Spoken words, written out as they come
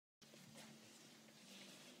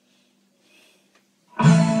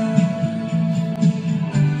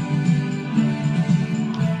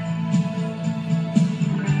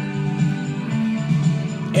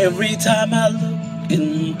Every time I look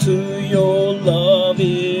into your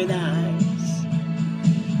loving eyes,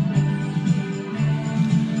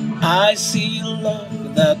 I see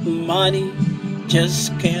love that money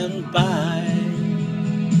just can't buy.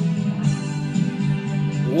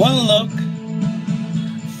 One look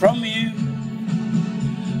from you,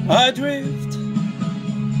 I drift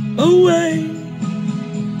away.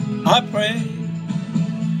 I pray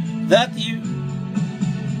that you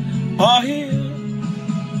are here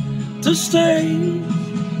to stay.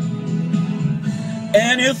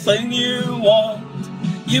 Anything you want,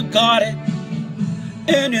 you got it.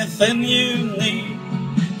 Anything you need,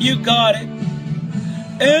 you got it.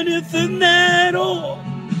 Anything at all,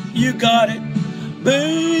 you got it,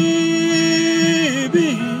 baby.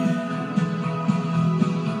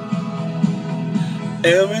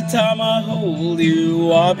 Every time I hold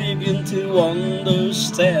you, I begin to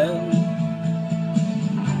understand.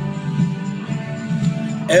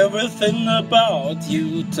 Everything about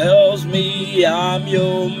you tells me I'm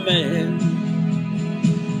your man.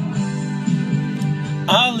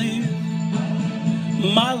 I live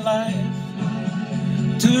my life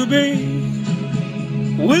to be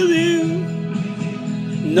with you.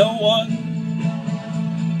 No one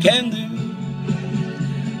can do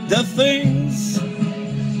the things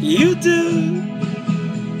you do.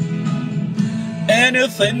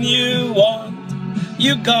 Anything you want,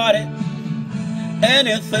 you got it.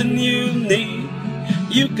 Anything you need,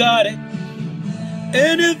 you got it.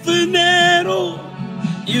 Anything at all,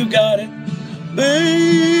 you got it,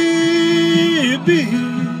 baby.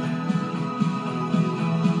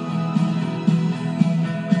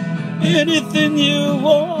 Anything you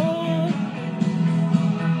want,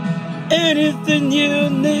 anything you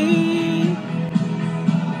need,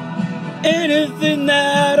 anything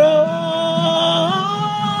at all.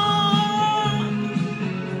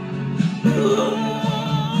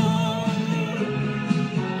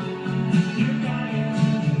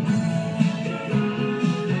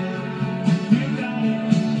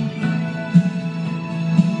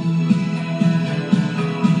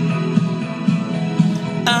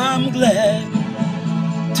 I'm glad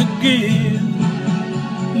to give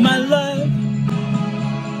my love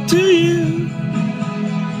to you.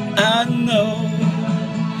 I know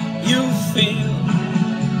you feel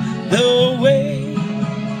the way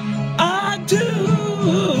I do.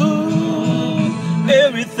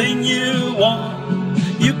 Everything you want,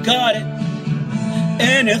 you got it.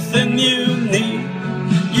 Anything you need,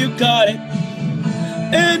 you got it.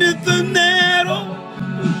 Anything at all,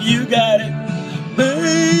 you got it,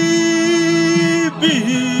 baby.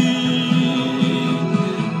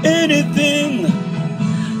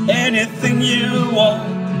 Anything you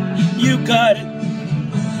want, you got it.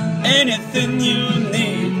 Anything you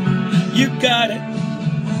need, you got it.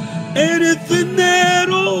 Anything at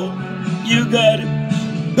all, you got it,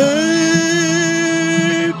 baby.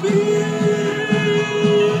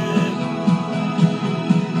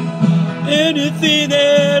 Anything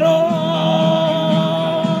at all,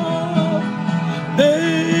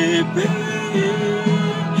 baby,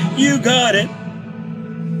 you got it.